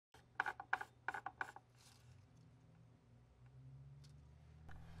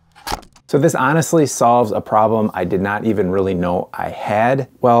So this honestly solves a problem I did not even really know I had.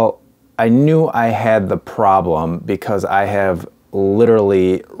 Well, I knew I had the problem because I have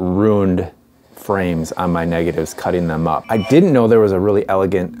literally ruined frames on my negatives cutting them up. I didn't know there was a really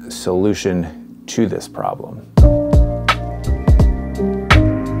elegant solution to this problem.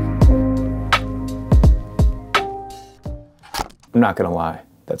 I'm not gonna lie,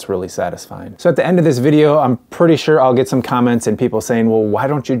 that's really satisfying. So at the end of this video, I'm pretty sure I'll get some comments and people saying, well, why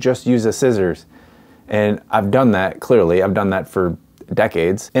don't you just use a scissors? And I've done that, clearly. I've done that for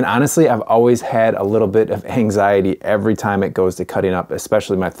decades. And honestly, I've always had a little bit of anxiety every time it goes to cutting up,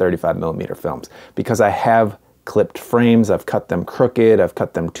 especially my 35mm films, because I have clipped frames, I've cut them crooked, I've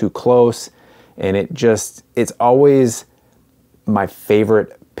cut them too close, and it's always my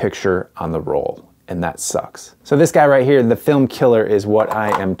favorite picture on the roll, and that sucks. So this guy right here, the film killer, is what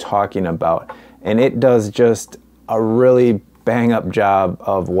I am talking about, and it does just a really bang up job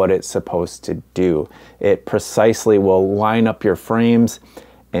of what it's supposed to do. It precisely will line up your frames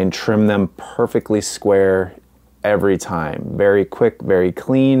and trim them perfectly square every time. Very quick, very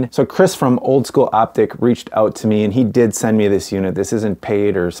clean. So Chris from Old School Optic reached out to me and he did send me this unit. This isn't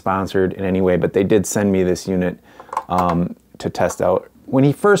paid or sponsored in any way, but they did send me this unit to test out. When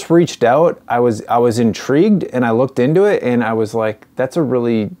he first reached out, I was intrigued and I looked into it and I was like, that's a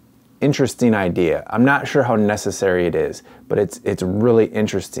really interesting idea. I'm not sure how necessary it is, but it's really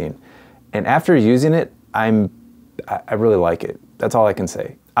interesting. And after using it, I really like it. That's all I can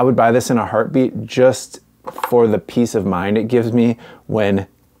say. I would buy this in a heartbeat just for the peace of mind it gives me when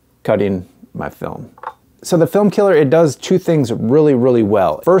cutting my film. So the film killer, it does two things really, really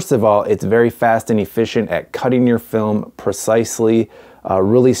well. First of all, it's very fast and efficient at cutting your film precisely,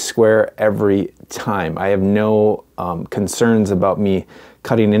 really square every time. I have no concerns about me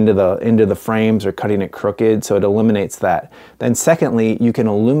cutting into the frames or cutting it crooked, so it eliminates that. Then secondly, you can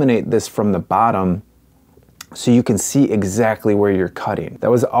illuminate this from the bottom so you can see exactly where you're cutting.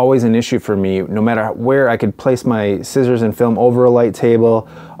 That was always an issue for me. No matter where, I could place my scissors and film over a light table,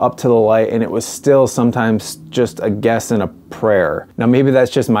 up to the light, and it was still sometimes just a guess and a prayer. Now maybe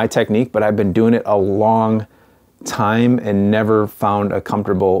that's just my technique, but I've been doing it a long time and never found a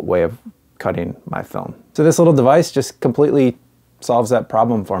comfortable way of cutting my film. So this little device just completely solves that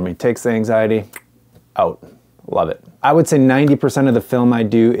problem for me. Takes the anxiety out. Love it. I would say 90% of the film I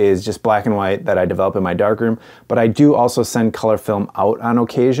do is just black and white that I develop in my darkroom, but I do also send color film out on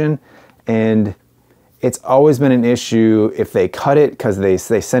occasion, and it's always been an issue if they cut it because they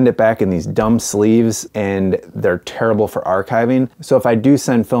send it back in these dumb sleeves and they're terrible for archiving. So if I do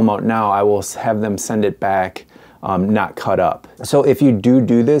send film out now, I will have them send it back not cut up. So if you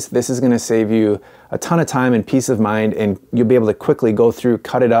do this, this is going to save you a ton of time and peace of mind, and you'll be able to quickly go through,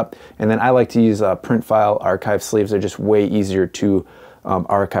 cut it up, and then I like to use print file archive sleeves. They're just way easier to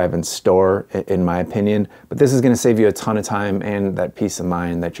archive and store, in my opinion. But this is going to save you a ton of time and that peace of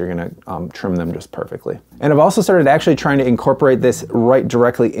mind that you're going to trim them just perfectly. And I've also started actually trying to incorporate this right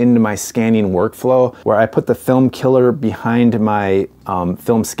directly into my scanning workflow, where I put the film killer behind my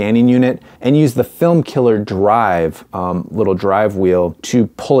film scanning unit and use the film killer drive, little drive wheel, to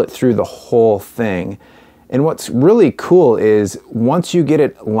pull it through the whole thing. And what's really cool is once you get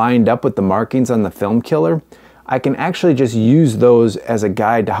it lined up with the markings on the film killer, I can actually just use those as a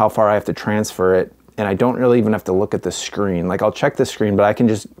guide to how far I have to transfer it, and I don't really even have to look at the screen. Like, I'll check the screen, but I can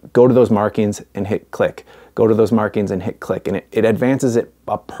just go to those markings and hit click, go to those markings and hit click, and it advances it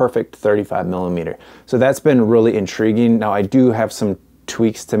a perfect 35mm. So that's been really intriguing. Now I do have some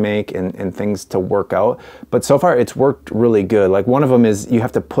tweaks to make and things to work out, but so far it's worked really good. Like, one of them is you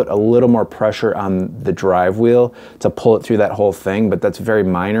have to put a little more pressure on the drive wheel to pull it through that whole thing, but that's very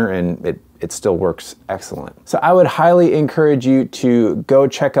minor and it still works excellent. So I would highly encourage you to go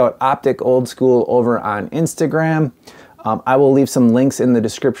check out Optikoldschool over on Instagram. I will leave some links in the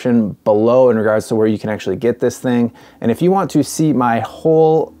description below in regards to where you can actually get this thing. And if you want to see my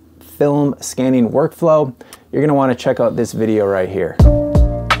whole film scanning workflow, you're gonna wanna check out this video right here.